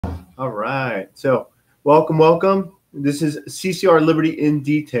All right. So welcome. This is CCR Liberty in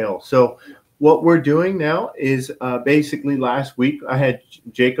detail. So what we're doing now is basically last week I had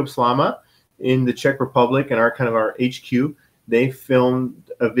Jacob Slama in the Czech Republic and our HQ. They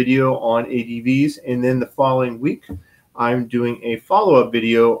filmed a video on ADVs, and then the following week I'm doing a follow-up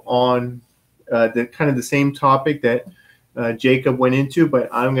video on the same topic that Jacob went into, but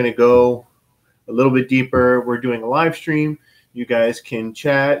I'm going to go a little bit deeper. We're doing a live stream. You guys can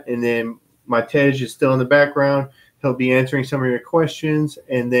chat, and then Matej is still in the background. He'll be answering some of your questions,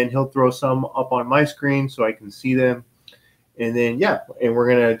 and then he'll throw some up on my screen so I can see them. And then, and we're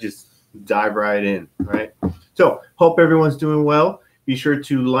going to just dive right in, right? So hope everyone's doing well. Be sure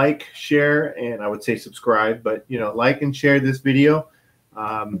to like, share, and I would say subscribe, but, like and share this video.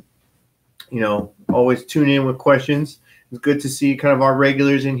 Always tune in with questions. It's good to see kind of our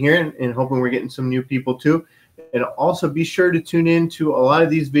regulars in here, and hoping we're getting some new people too. And also be sure to tune in to a lot of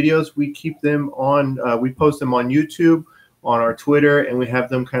these videos. We keep them on, we post them on YouTube, on our Twitter, and we have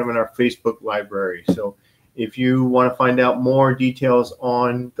them kind of in our Facebook library. So if you want to find out more details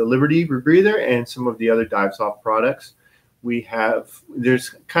on the Liberty Rebreather and some of the other Divesoft products,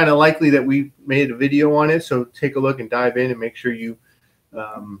 there's kind of likely that we made a video on it. So take a look and dive in and make sure you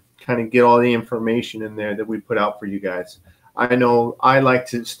kind of get all the information in there that we put out for you guys. I know I like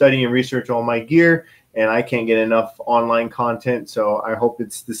to study and research all my gear, and I can't get enough online content, so I hope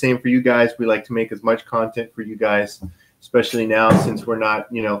it's the same for you guys. We like to make as much content for you guys, especially now since we're not,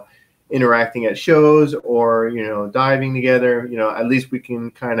 interacting at shows or, diving together. At least we can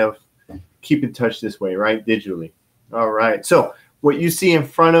kind of keep in touch this way, right, digitally. All right, so what you see in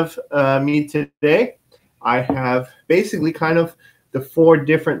front of me today, I have basically kind of the 4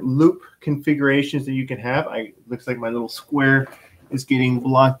 different loop configurations that you can have. Looks like my little square is getting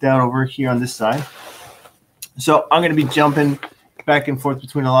blocked out over here on this side. So I'm going to be jumping back and forth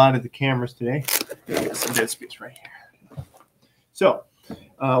between a lot of the cameras today. Got some dead space right here. So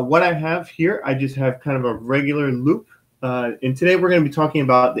what I have here, I just have kind of a regular loop. And today we're going to be talking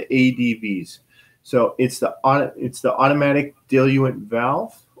about the ADVs. So it's the automatic diluent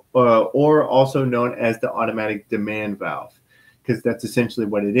valve, or also known as the automatic demand valve, because that's essentially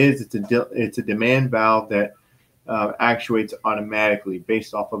what it is. It's a demand valve that actuates automatically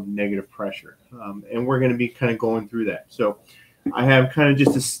based off of negative pressure. And we're going to be kind of going through that. So I have kind of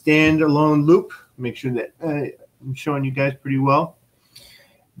just a standalone loop. Make sure that I'm showing you guys pretty well.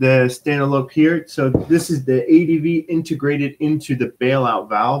 The standalone loop here. So this is the ADV integrated into the bailout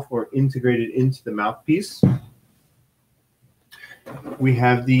valve, or integrated into the mouthpiece. We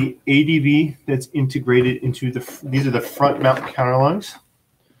have the ADV that's integrated into these are the front mount counterlungs.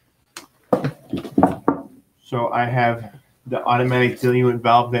 So I have the automatic diluent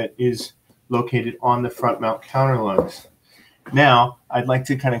valve that is located on the front mount counterlungs. Now, I'd like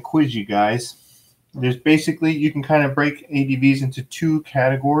to kind of quiz you guys. There's basically, you can kind of break ADVs into 2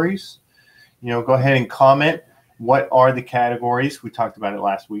 categories. Go ahead and comment. What are the categories? We talked about it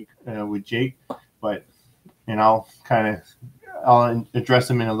last week with Jake, and I'll address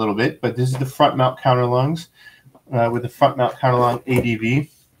them in a little bit. But this is the front mount counterlungs with the front mount counterlung ADV.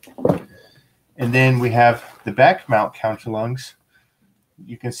 And then we have the back mount counterlungs.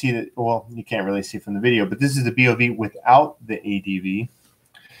 You can see that, well, you can't really see from the video, but this is the BOV without the ADV,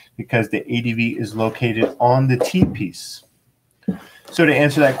 because the ADV is located on the T-piece. So to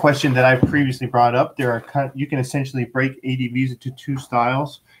answer that question that I've previously brought up, you can essentially break ADVs into 2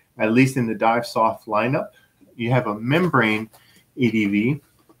 styles, at least in the Divesoft lineup. You have a membrane ADV,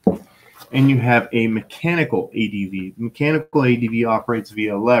 and you have a mechanical ADV. Mechanical ADV operates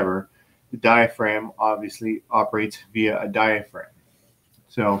via a lever. The diaphragm obviously operates via a diaphragm.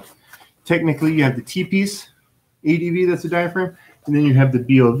 So technically you have the T-piece ADV, that's the diaphragm, and then you have the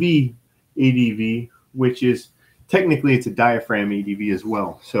BOV ADV, which is technically it's a diaphragm ADV as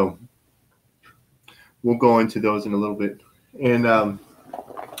well. So we'll go into those in a little bit. And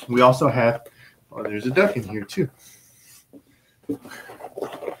we also have, there's a duck in here too.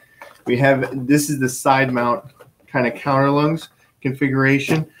 This is the side mount kind of counterlungs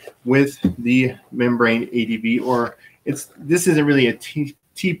configuration with the membrane ADV, or this isn't really a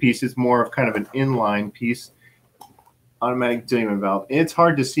T-piece, it's more of kind of an inline piece, automatic diluent valve. It's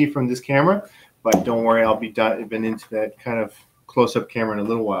hard to see from this camera, but don't worry, I'll be diving into that kind of close-up camera in a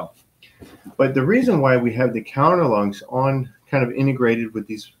little while. But the reason why we have the counterlungs on kind of integrated with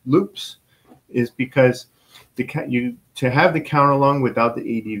these loops is because to have the counterlung without the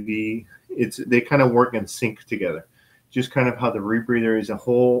ADV, they kind of work in sync together. Just kind of how the rebreather is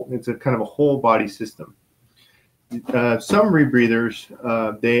it's a kind of a whole body system. Some rebreathers,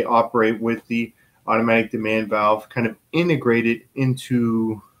 they operate with the automatic demand valve kind of integrated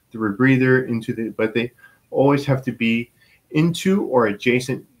into the rebreather into the, but they always have to be into or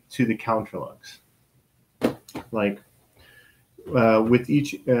adjacent to the counterlungs. Like with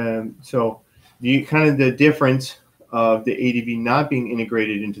each, so the kind of the difference of the ADV not being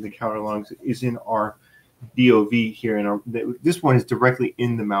integrated into the counterlungs is in our BOV here. In our, this one is directly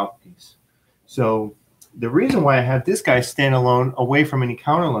in the mouthpiece. So the reason why I have this guy stand alone away from any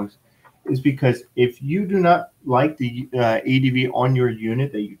counterlungs is because if you do not like the ADV on your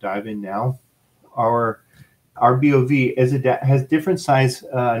unit that you dive in now, our BOV has different size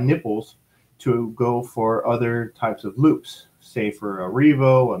nipples to go for other types of loops, say for a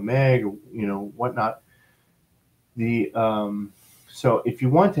Revo, a Meg, you know, whatnot. The so if you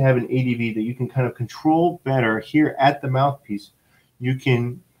want to have an ADV that you can kind of control better here at the mouthpiece, you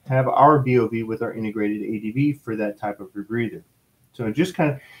can have our BOV with our integrated ADV for that type of rebreather. So just kind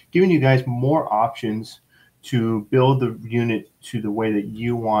of giving you guys more options to build the unit to the way that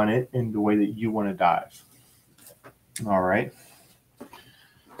you want it and the way that you want to dive. All right.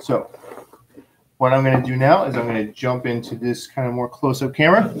 So what I'm going to do now is I'm going to jump into this kind of more close-up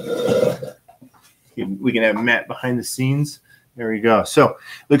camera. We can have Matt behind the scenes. There we go. So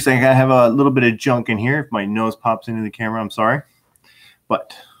looks like I have a little bit of junk in here. If my nose pops into the camera, I'm sorry.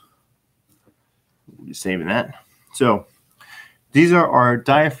 But we'll be saving that. So these are our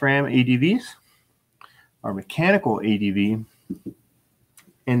diaphragm ADVs, our mechanical ADV,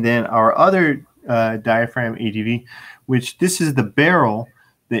 and then our other diaphragm ADV, which this is the barrel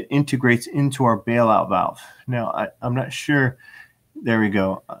that integrates into our bailout valve. Now, I'm not sure. There we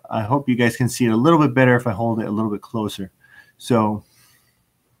go. I hope you guys can see it a little bit better if I hold it a little bit closer. So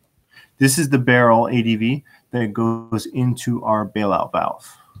this is the barrel ADV that goes into our bailout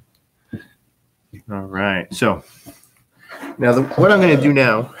valve. All right. So now what I'm going to do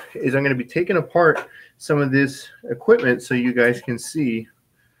now is I'm going to be taking apart some of this equipment so you guys can see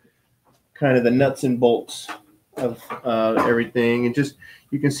kind of the nuts and bolts of everything, and just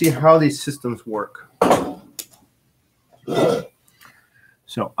you can see how these systems work.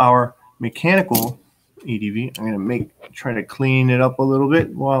 So our mechanical ADV, I'm going to try to clean it up a little bit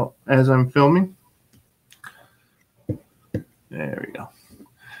as I'm filming. There we go.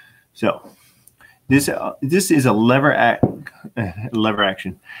 So this is a lever action, kind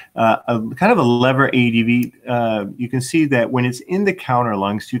of a lever ADV. You can see that when it's in the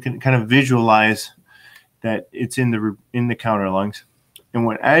counterlungs, you can kind of visualize that it's in the counterlungs,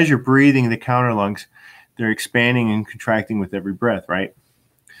 and as you're breathing the counterlungs, they're expanding and contracting with every breath, right?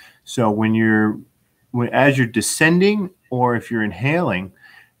 So as you're descending, or if you're inhaling,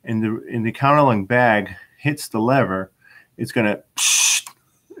 and the counterlung bag hits the lever, it's gonna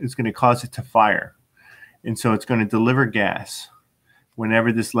cause it to fire, and so it's going to deliver gas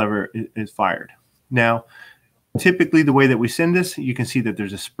whenever this lever is fired. Now, typically the way that we send this, you can see that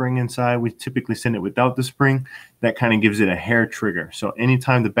there's a spring inside. We typically send it without the spring. That kind of gives it a hair trigger. So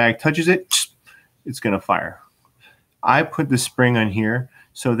anytime the bag touches it, it's going to fire. I put the spring on here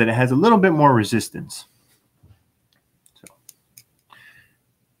so that it has a little bit more resistance. So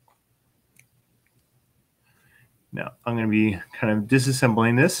now I'm going to be kind of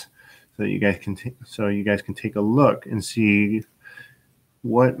disassembling this so that you guys can take a look and see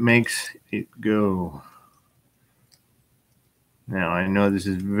what makes it go. Now I know this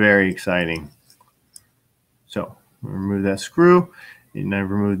is very exciting. So remove that screw, and I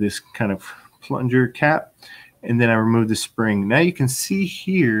remove this kind of plunger cap, and then I remove the spring. Now you can see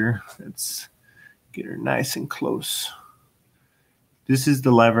here, let's get her nice and close. This is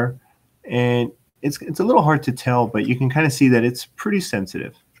the lever, and it's a little hard to tell, but you can kind of see that it's pretty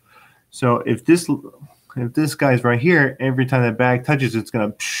sensitive. So if this guy's right here, every time that bag touches, it's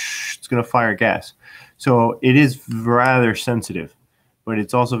gonna fire gas. So it is rather sensitive, but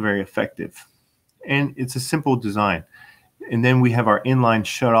it's also very effective, and it's a simple design. And then we have our inline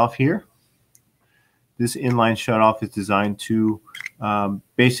shutoff here. This inline shutoff is designed to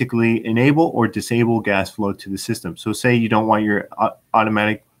basically enable or disable gas flow to the system. So say you don't want your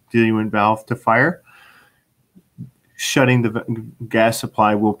automatic diluent valve to fire, shutting the gas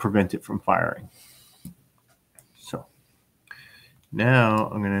supply will prevent it from firing. So now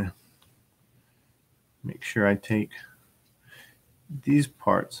I'm going to make sure I take these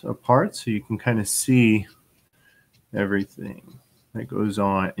parts apart so you can kind of see everything that goes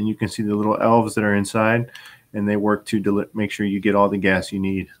on, and you can see the little elves that are inside, and they work to make sure you get all the gas you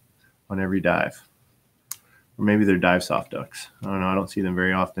need on every dive. Or maybe they're Divesoft ducks. I don't know. I don't see them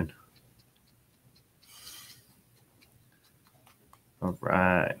very often. All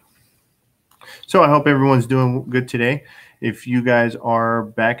right. So I hope everyone's doing good today. If you guys are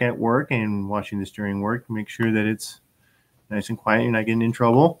back at work and watching this during work, make sure that it's nice and quiet. You're not getting in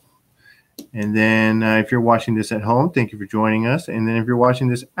trouble. And then if you're watching this at home, thank you for joining us. And then if you're watching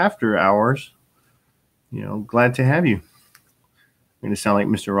this after hours, you know, glad to have you. I'm going to sound like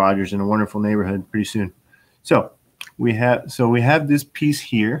Mr. Rogers in A Wonderful Neighborhood pretty soon. So we have this piece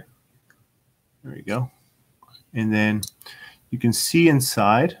here. There we go. And then you can see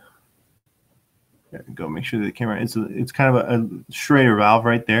inside. There we go. Make sure that the camera, it's kind of a Schrader valve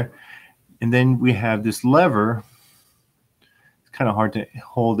right there. And then we have this lever. It's kind of hard to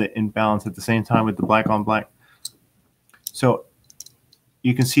hold it in balance at the same time with the black on black. So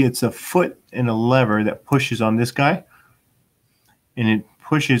you can see it's a foot and a lever that pushes on this guy. And it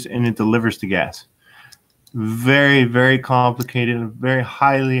pushes and it delivers the gas. Very, very complicated, very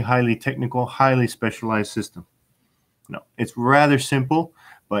highly technical, highly specialized system. No, it's rather simple,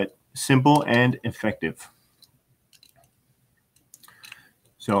 but simple and effective.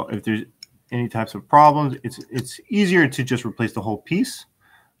 So if there's any types of problems, it's easier to just replace the whole piece,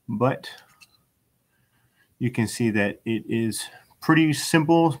 but you can see that it is pretty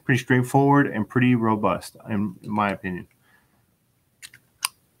simple, pretty straightforward, and pretty robust, in my opinion.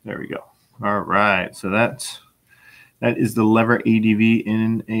 There we go. All right, so that is the lever ADV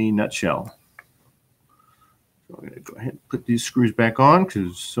in a nutshell. So I'm going to go ahead and put these screws back on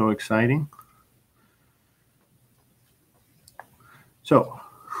because it's so exciting. So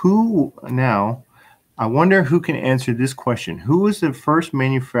I wonder who can answer this question. Who was the first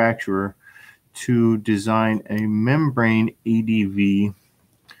manufacturer to design a membrane ADV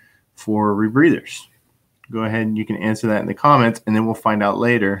for rebreathers? Go ahead and you can answer that in the comments, and then we'll find out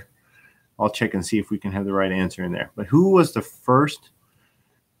later. I'll check and see if we can have the right answer in there. But who was the first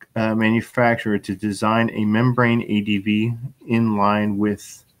manufacturer to design a membrane ADV in line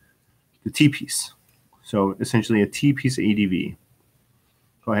with the T-piece? So essentially a T-piece ADV.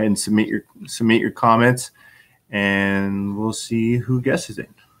 Go ahead and submit your comments, and we'll see who guesses it.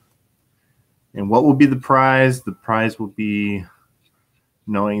 And what will be the prize? The prize will be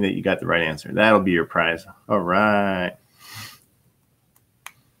knowing that you got the right answer. That'll be your prize. All right.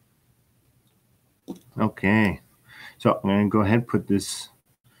 Okay. So I'm going to go ahead and put this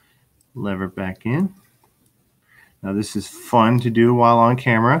lever back in. Now this is fun to do while on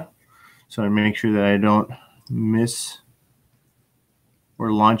camera, so I make sure that I don't miss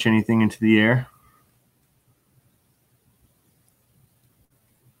or launch anything into the air.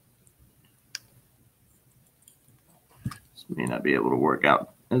 This may not be able to work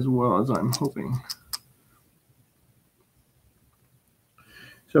out as well as I'm hoping.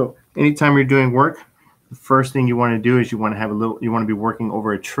 So anytime you're doing work, the first thing you want to do is you want to be working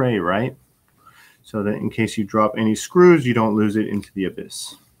over a tray, right? So that in case you drop any screws, you don't lose it into the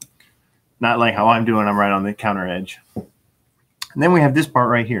abyss. Not like how I'm doing, I'm right on the counter edge. And then we have this part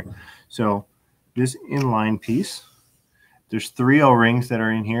right here. So this inline piece, there's 3 O-rings that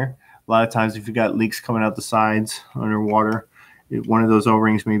are in here. A lot of times if you've got leaks coming out the sides underwater, one of those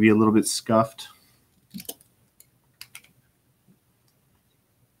O-rings may be a little bit scuffed.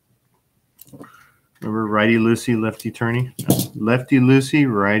 Remember, righty loosey, lefty turny? Lefty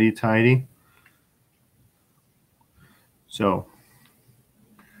loosey, righty tighty. So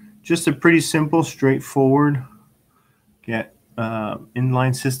just a pretty simple, straightforward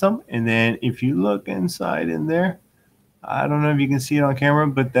inline system. And then if you look inside in there, I don't know if you can see it on camera,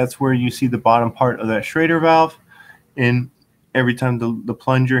 but that's where you see the bottom part of that Schrader valve. And every time the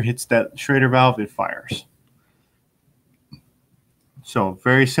plunger hits that Schrader valve, it fires. So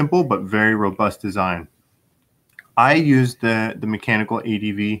very simple, but very robust design. I used the mechanical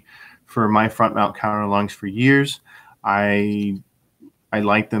ADV for my front mount counterlungs for years. I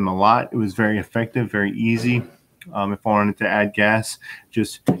liked them a lot. It was very effective, very easy. If I wanted to add gas,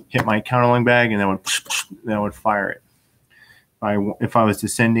 just hit my counterlung bag and that would fire it. If I was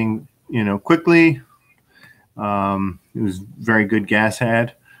descending, quickly, it was very good gas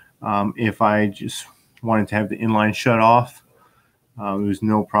add. If I just wanted to have the inline shut off, it was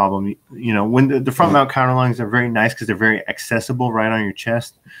no problem. When the front mount counterlungs are very nice because they're very accessible right on your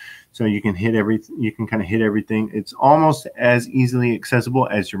chest. So you can hit everything. You can kind of hit everything. It's almost as easily accessible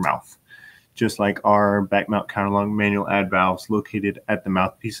as your mouth, just like our back mount counterlung manual add valves located at the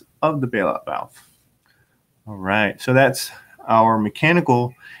mouthpiece of the bailout valve. All right, so that's our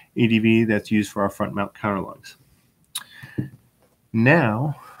mechanical ADV that's used for our front mount counterlungs.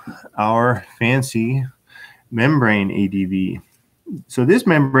 Now, our fancy membrane ADV. So this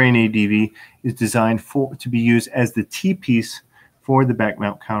membrane ADV is designed to be used as the T-piece for the back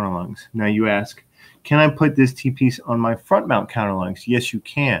mount counterlungs. Now you ask, can I put this T-piece on my front mount counterlungs? Yes, you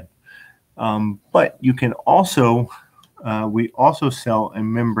can. But you can also we also sell a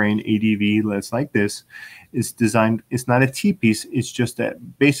membrane ADV that's like this. It's designed, it's not a T-piece, it's just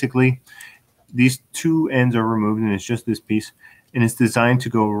that basically these two ends are removed and it's just this piece, and it's designed to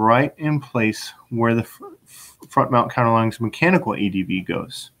go right in place where the front mount counterlung's mechanical ADV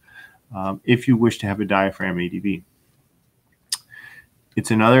goes, if you wish to have a diaphragm ADV.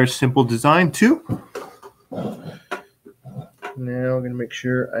 It's another simple design too. Now I'm going to make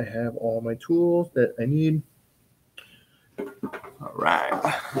sure I have all my tools that I need. All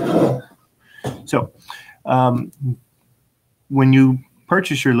right. So when you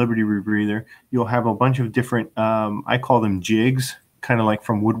purchase your Liberty Rebreather, you'll have a bunch of different, I call them jigs, kind of like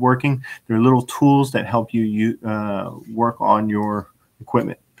from woodworking. They're little tools that help you work on your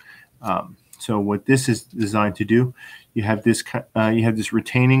equipment. So what this is designed to do, you have this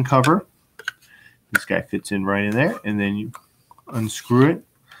retaining cover. This guy fits in right in there, and then you unscrew it,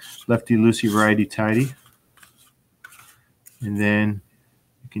 lefty loosey, righty tighty, and then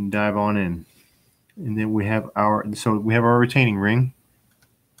you can dive on in. And then we have our retaining ring.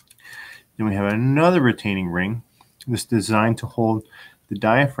 Then we have another retaining ring that's designed to hold the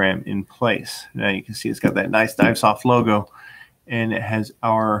diaphragm in place. Now you can see it's got that nice Divesoft logo, and it has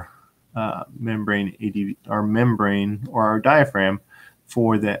our membrane ADV, our membrane or our diaphragm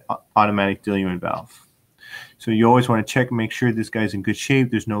for the automatic diluent valve. So you always want to check and make sure this guy's in good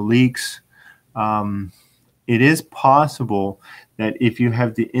shape. There's no leaks. It is possible that if you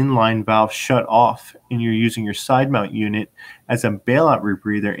have the inline valve shut off and you're using your side mount unit as a bailout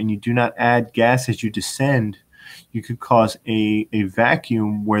rebreather and you do not add gas as you descend, you could cause a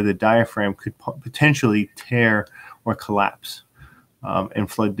vacuum where the diaphragm could potentially tear or collapse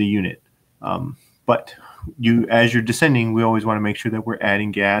and flood the unit. But as you're descending, we always want to make sure that we're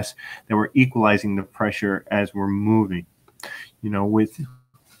adding gas, that we're equalizing the pressure as we're moving. You know, with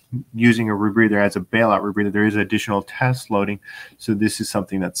using a rebreather as a bailout rebreather, there is additional test loading. So this is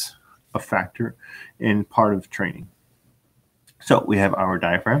something that's a factor in part of training. So we have our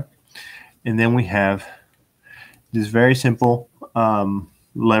diaphragm, and then we have this very simple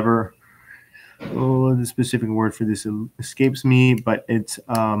lever. Oh, the specific word for this escapes me, but it's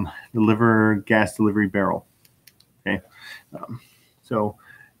the liver gas delivery barrel. Okay, so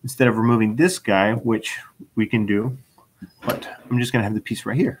instead of removing this guy, which we can do, but I'm just going to have the piece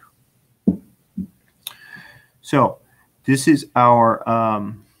right here. So this is our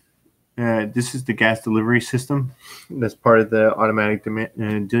this is the gas delivery system. That's part of the automatic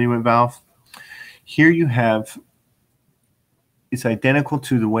diluent valve. Here you have. It's identical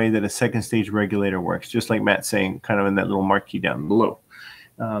to the way that a second stage regulator works, just like Matt's saying, kind of in that little marquee down below.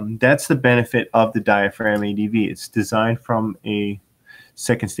 That's the benefit of the diaphragm ADV. It's designed from a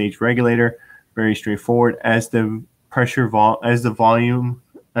second stage regulator, very straightforward. As the pressure as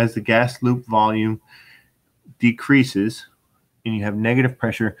the gas loop volume decreases and you have negative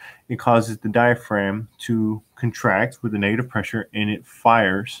pressure, it causes the diaphragm to contract with the negative pressure, and it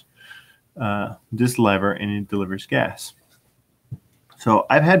fires this lever and it delivers gas. So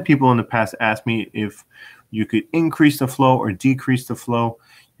I've had people in the past ask me if you could increase the flow or decrease the flow.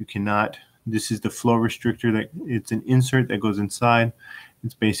 You cannot. This is the flow restrictor. That it's an insert that goes inside.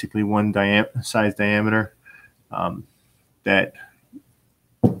 It's basically one size diameter that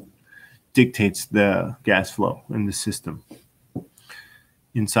dictates the gas flow in the system.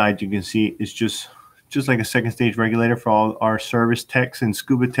 Inside, you can see it's just like a second stage regulator for all our service techs and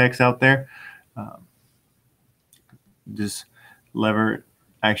scuba techs out there. This lever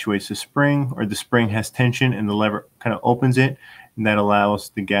actuates the spring, or the spring has tension and the lever kind of opens it, and that allows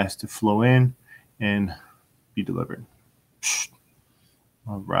the gas to flow in and be delivered.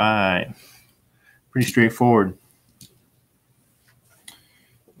 All right, pretty straightforward.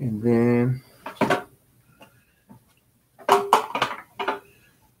 And then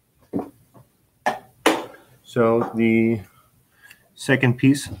so the second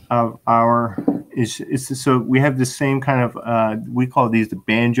piece of our so we have the same kind of we call these the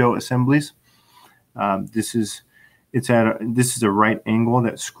banjo assemblies. This is a right angle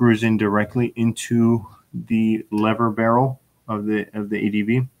that screws in directly into the lever barrel of the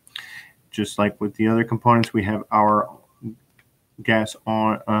ADV. Just like with the other components, we have our gas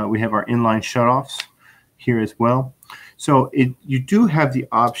on. We have our inline shutoffs here as well. So you do have the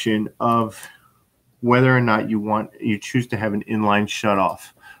option of whether or not you choose to have an inline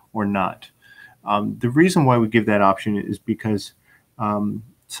shutoff or not. The reason why we give that option is because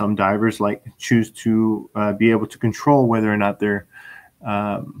some divers choose to be able to control whether or not their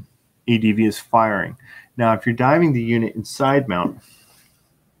ADV is firing. Now, if you're diving the unit in side mount,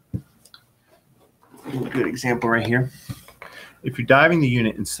 a good example right here. If you're diving the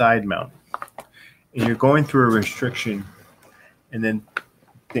unit in side mount and you're going through a restriction, and then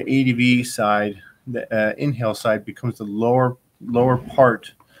the ADV side, the inhale side, becomes the lower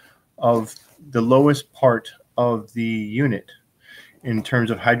part of the lowest part of the unit. In terms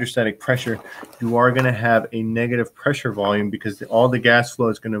of hydrostatic pressure, you are going to have a negative pressure volume because all the gas flow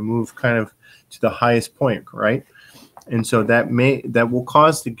is going to move kind of to the highest point, right? And so that will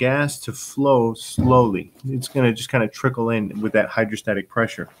cause the gas to flow slowly. It's going to just kind of trickle in with that hydrostatic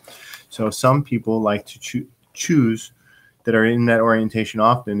pressure. So some people like to choose that are in that orientation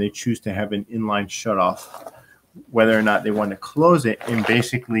often, they choose to have an inline shutoff, whether or not they want to close it and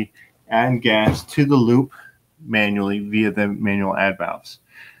basically add gas to the loop manually via the manual add valves.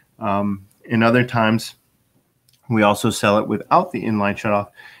 And other times we also sell it without the inline shutoff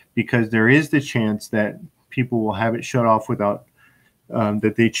because there is the chance that people will have it shut off without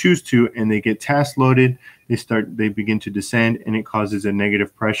that they choose to, and they get task loaded, they begin to descend, and it causes a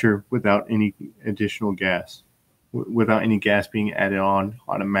negative pressure without any additional gas, without any gas being added on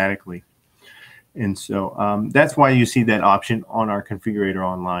automatically. And so that's why you see that option on our configurator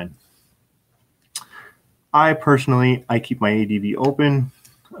online. I personally keep my ADV open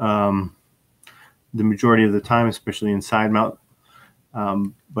the majority of the time, especially in side mount.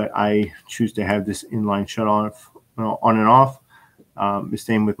 But I choose to have this inline shut off, on and off. The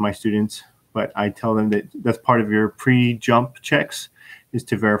same with my students. But I tell them that that's part of your pre-jump checks, is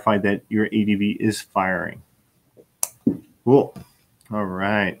to verify that your ADV is firing. Cool. All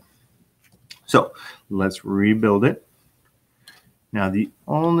right. So let's rebuild it. Now, the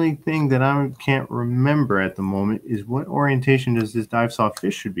only thing that I can't remember at the moment is what orientation does this Divesoft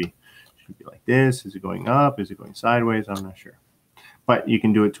fish should be? Should it be like this? Is it going up? Is it going sideways? I'm not sure. But you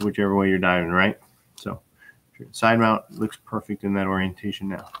can do it to whichever way you're diving, right? So side mount looks perfect in that orientation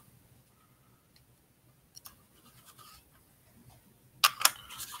now.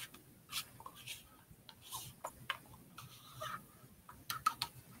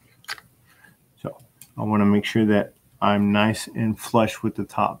 So I want to make sure that I'm nice and flush with the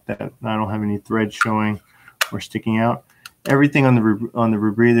top, that I don't have any threads showing or sticking out. Everything on the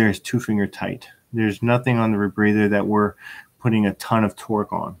rebreather is 2-finger tight. There's nothing on the rebreather that we're putting a ton of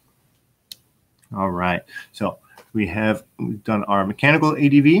torque on. All right, so we've done our mechanical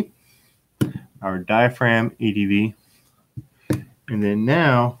ADV, our diaphragm ADV, and then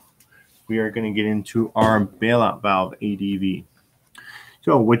now we are going to get into our bailout valve ADV.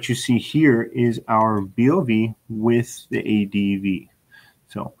 So what you see here is our BOV with the ADV.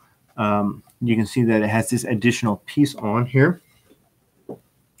 So you can see that it has this additional piece on here.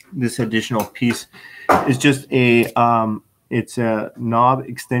 This additional piece is just it's a knob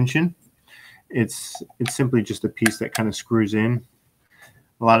extension. It's simply just a piece that kind of screws in.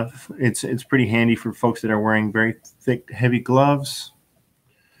 It's pretty handy for folks that are wearing very thick, heavy gloves.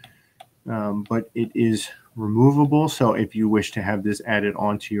 But it is removable, so if you wish to have this added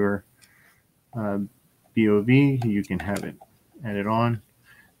onto your BOV, you can have it added on.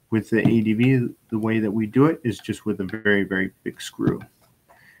 With the ADV, the way that we do it is just with a very, very big screw.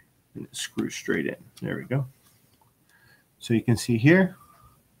 And it screws straight in. There we go. So you can see here,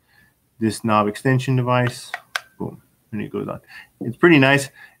 this knob extension device, boom, and it goes on. It's pretty nice.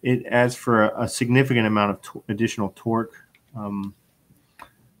 It adds for a significant amount of additional torque.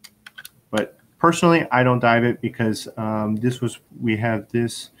 But personally, I don't dive it because we have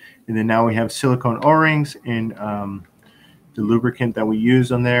this, and then now we have silicone O-rings, and the lubricant that we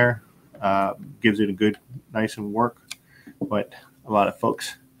use on there gives it a good, nice and work. But a lot of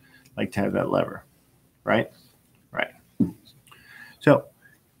folks like to have that lever, right? Right. So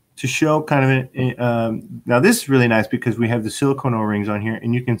to show kind of now this is really nice because we have the silicone O-rings on here,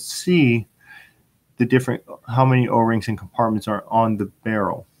 and you can see the how many O-rings and compartments are on the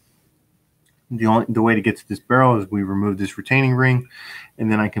barrel. The way to get to this barrel is we remove this retaining ring,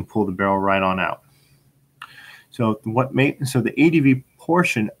 and then I can pull the barrel right on out. So the ADV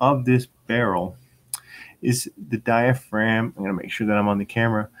portion of this barrel is the diaphragm. I'm going to make sure that I'm on the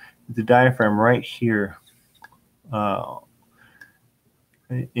camera. The diaphragm right here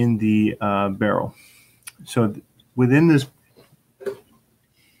in the barrel. So within this,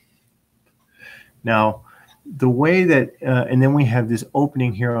 now the way that, and then we have this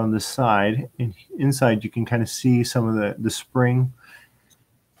opening here on the side, and inside you can kind of see some of the spring.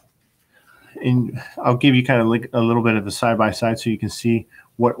 And I'll give you kind of like a little bit of a side-by-side so you can see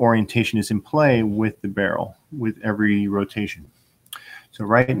what orientation is in play with the barrel with every rotation. So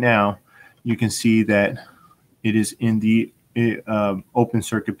right now you can see that it is in the open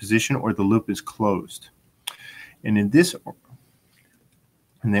circuit position, or the loop is closed. And in this,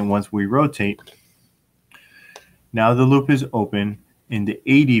 and then once we rotate, now the loop is open, and the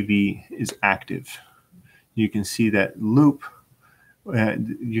ADV is active. You can see that loop.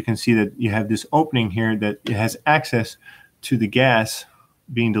 You can see that you have this opening here that it has access to the gas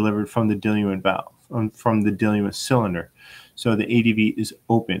being delivered from the diluent valve, from the diluent cylinder. So the ADV is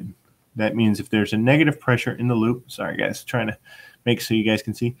open. That means if there's a negative pressure in the loop, sorry guys, trying to make so you guys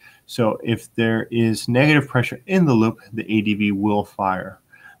can see. So if there is negative pressure in the loop, the ADV will fire.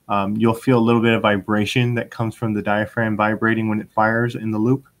 You'll feel a little bit of vibration that comes from the diaphragm vibrating when it fires in the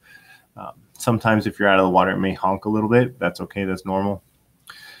loop. Sometimes if you're out of the water, it may honk a little bit. That's okay, that's normal.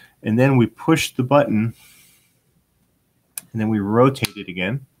 And then we push the button, and then we rotate it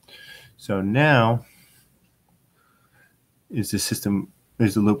again. So now, is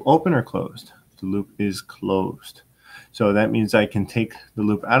the loop open or closed? The loop is closed. So that means I can take the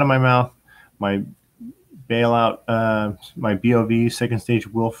loop out of my mouth. My bailout, my BOV second stage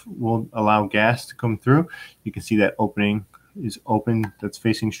will allow gas to come through. You can see that opening is open, that's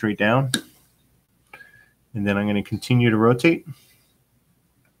facing straight down. And then I'm going to continue to rotate.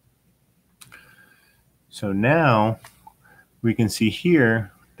 So now we can see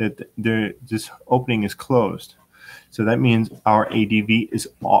here that this opening is closed. So that means our ADV is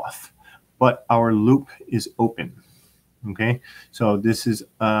off, but our loop is open. Okay, so this is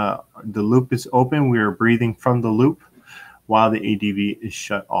the loop is open. We are breathing from the loop while the ADV is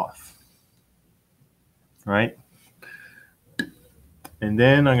shut off. All right. And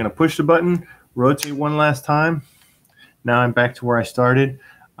then I'm going to push the button, rotate one last time. Now I'm back to where I started.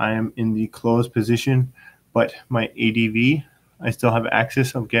 I am in the closed position, but my ADV, I still have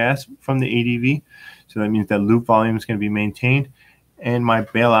access of gas from the ADV. So that means that loop volume is going to be maintained, and my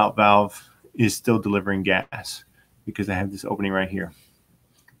bailout valve is still delivering gas because I have this opening right here.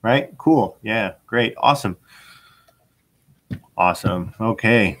 Right? Cool. Yeah, great. Awesome. Awesome.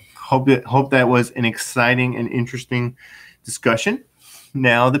 Okay. Hope that was an exciting and interesting discussion.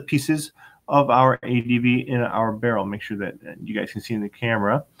 Now the pieces of our ADV in our barrel. Make sure that you guys can see in the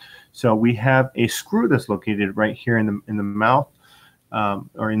camera. So we have a screw that's located right here in the mouth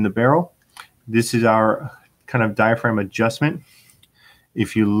or in the barrel. This is our kind of diaphragm adjustment.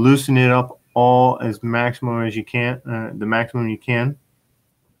 If you loosen it up all as maximum as you can, the maximum you can,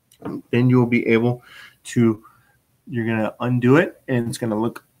 then you will be able to, you're going to undo it, and it's going to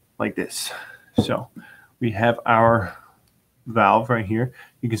look like this. So we have our valve right here.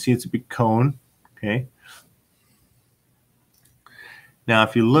 You can see it's a big cone. Okay. Now,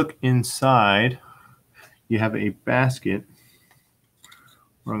 if you look inside, you have a basket.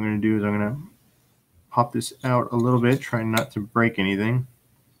 What I'm going to do is I'm going to pop this out a little bit, try not to break anything.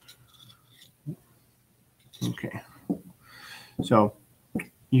 Okay. So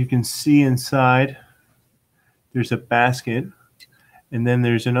you can see inside there's a basket, and then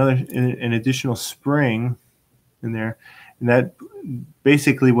there's an additional spring in there. And that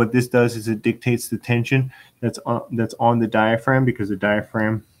basically what this does is it dictates the tension that's on the diaphragm, because the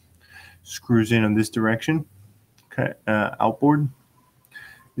diaphragm screws in this direction. Okay, outboard.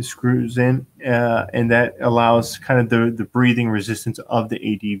 It screws in, and that allows kind of the breathing resistance of the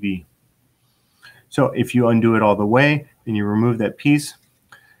ADV. So if you undo it all the way and you remove that piece,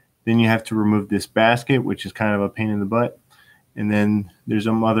 then you have to remove this basket, which is kind of a pain in the butt. And then there's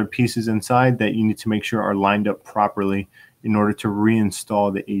some other pieces inside that you need to make sure are lined up properly in order to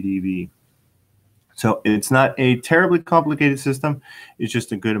reinstall the ADV. So it's not a terribly complicated system. It's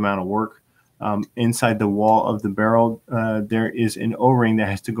just a good amount of work. Inside the wall of the barrel, there is an O-ring that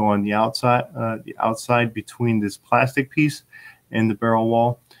has to go on the outside between this plastic piece and the barrel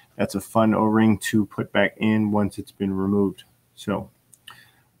wall. That's a fun O-ring to put back in once it's been removed. So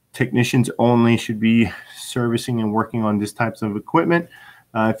technicians only should be servicing and working on these types of equipment.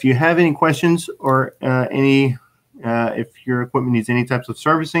 If you have any questions or if your equipment needs any types of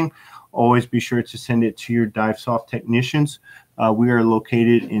servicing, always be sure to send it to your Divesoft technicians. We are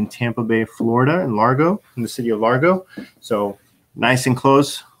located in Tampa Bay, Florida, in Largo, in the city of Largo. So nice and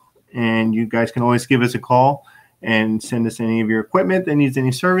close. And you guys can always give us a call and send us any of your equipment that needs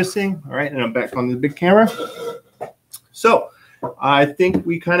any servicing. All right, and I'm back on the big camera. So I think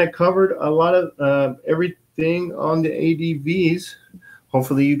we kind of covered a lot of everything on the ADVs.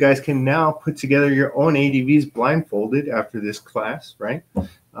 Hopefully you guys can now put together your own ADVs blindfolded after this class, right?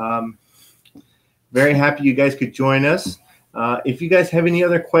 Very happy you guys could join us. If you guys have any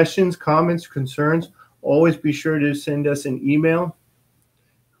other questions, comments, concerns, always be sure to send us an email.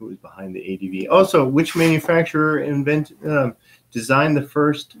 Who is behind the ADV? Also, which manufacturer designed the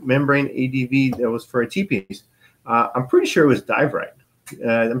first membrane ADV that was for a T-piece? I'm pretty sure it was Divesoft.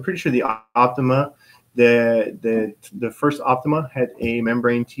 I'm pretty sure the Optima, the first Optima had a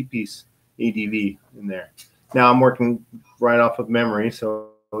membrane T-piece ADV in there. Now I'm working right off of memory,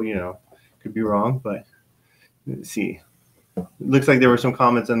 so you know, could be wrong, but let's see. It looks like there were some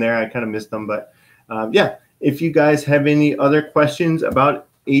comments in there. I kind of missed them, but yeah. If you guys have any other questions about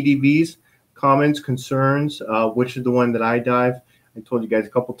ADVs, comments, concerns, which is the one that I dive? I told you guys a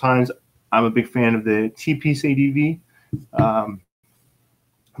couple times I'm a big fan of the T-piece ADV,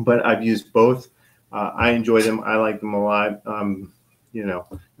 but I've used both. I enjoy them. I like them a lot. You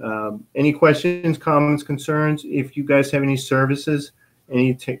know, any questions, comments, concerns? If you guys have any services,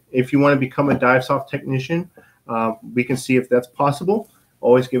 if you want to become a Divesoft technician, we can see if that's possible.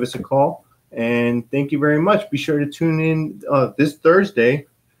 Always give us a call. And thank you very much. Be sure to tune in this Thursday.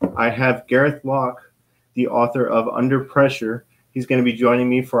 I have Gareth Locke, the author of Under Pressure. He's going to be joining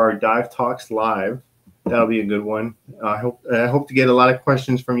me for our Dive Talks Live. That'll be a good one. I hope to get a lot of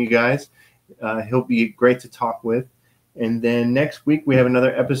questions from you guys. He'll be great to talk with. And then next week, we have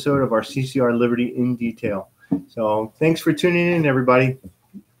another episode of our CCR Liberty in Detail. So thanks for tuning in, everybody.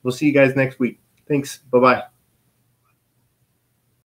 We'll see you guys next week. Thanks. Bye-bye.